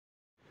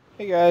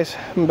Hey guys,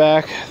 I'm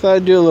back. Thought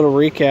I'd do a little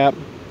recap.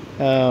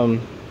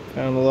 Found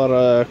a lot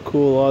of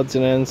cool odds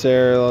and ends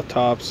there, a lot of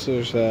tops.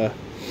 There's a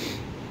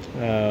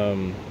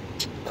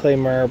clay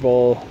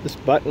marble. This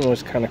button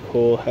was kind of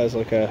cool. It has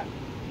like a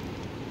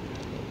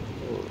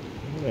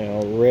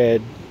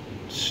red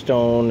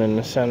stone in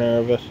the center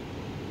of it.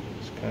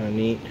 It's kind of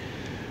neat.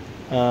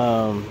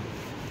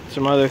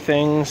 Some other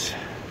things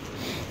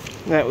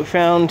that we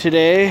found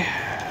today.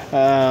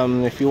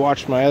 If you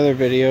watched my other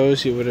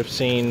videos, you would have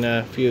seen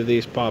a few of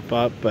these pop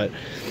up, but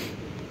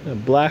a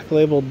black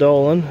label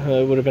Dolan,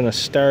 it would have been a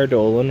star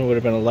Dolan, it would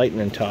have been a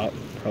lightning top.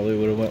 Probably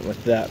would have went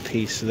with that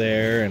piece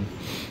there, and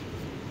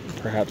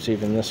perhaps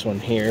even this one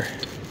here.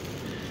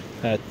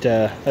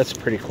 That's a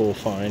pretty cool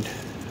find.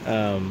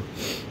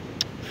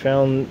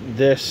 Found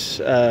this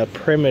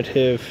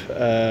primitive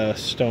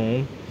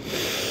stone,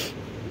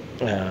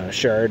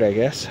 shard, I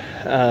guess.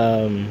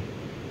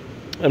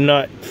 I'm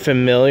not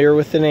familiar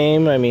with the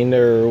name. I mean,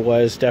 there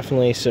was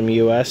definitely some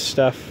U.S.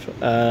 stuff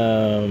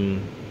that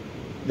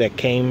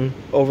came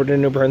over to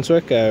New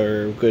Brunswick.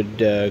 We're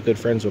good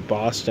friends with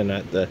Boston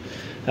at the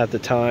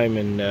time,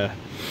 and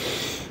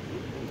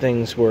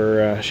things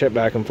were shipped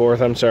back and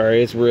forth. I'm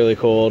sorry, it's really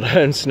cold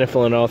and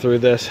sniffling all through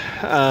this.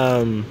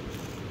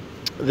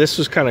 This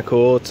was kind of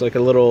cool. It's like a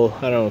little,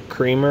 I don't know,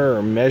 creamer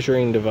or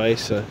measuring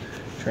device.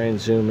 Try and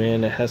zoom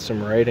in. It has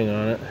some writing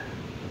on it.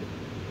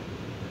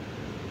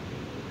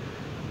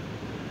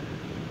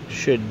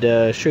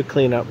 Should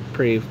clean up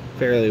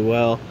fairly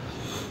well.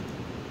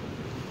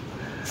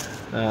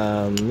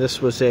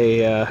 This was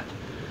a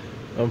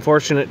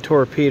unfortunate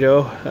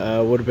torpedo.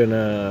 Would have been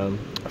a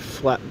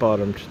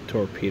flat-bottomed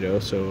torpedo,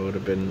 so it would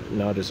have been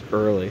not as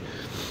early.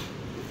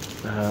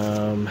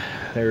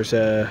 There's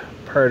a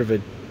part of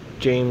a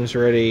James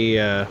Ready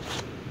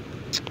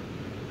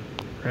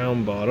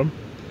round bottom.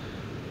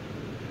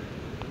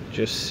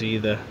 Just see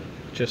the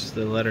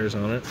letters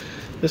on it.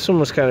 This one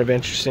was kind of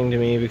interesting to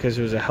me because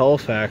it was a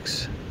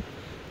Halifax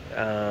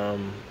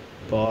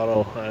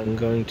bottle. I'm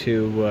going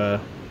to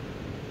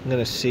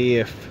see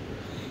if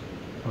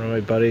one of my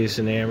buddies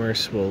in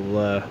Amherst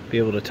will be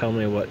able to tell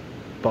me what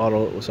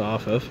bottle it was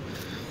off of.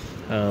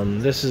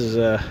 This is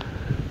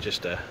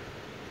just a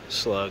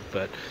slug,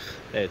 but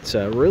it's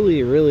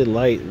really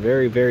light,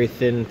 very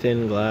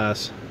thin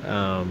glass.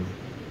 I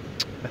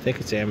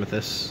think it's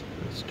amethyst.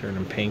 It's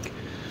turning pink.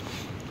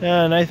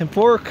 Knife and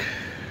fork.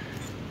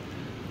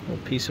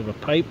 Little piece of a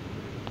pipe.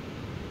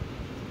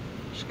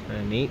 Just kind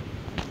of neat.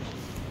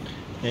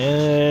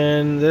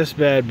 And this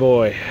bad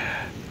boy.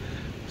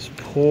 This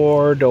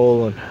poor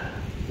Dolan.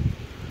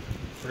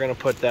 We're gonna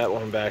put that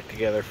one back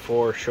together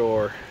for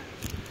sure.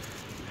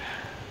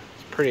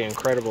 It's pretty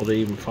incredible to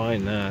even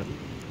find that.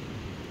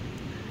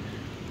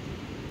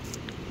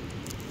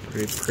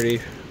 Pretty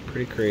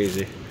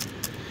crazy.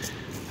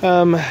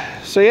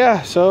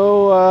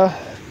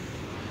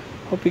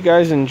 Hope you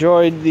guys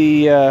enjoyed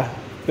the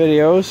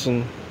videos,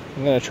 and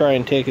I'm gonna try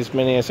and take as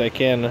many as I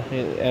can,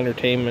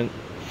 entertainment,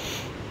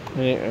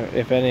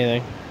 if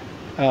anything.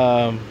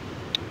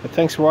 But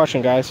thanks for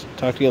watching, guys.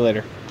 Talk to you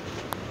later.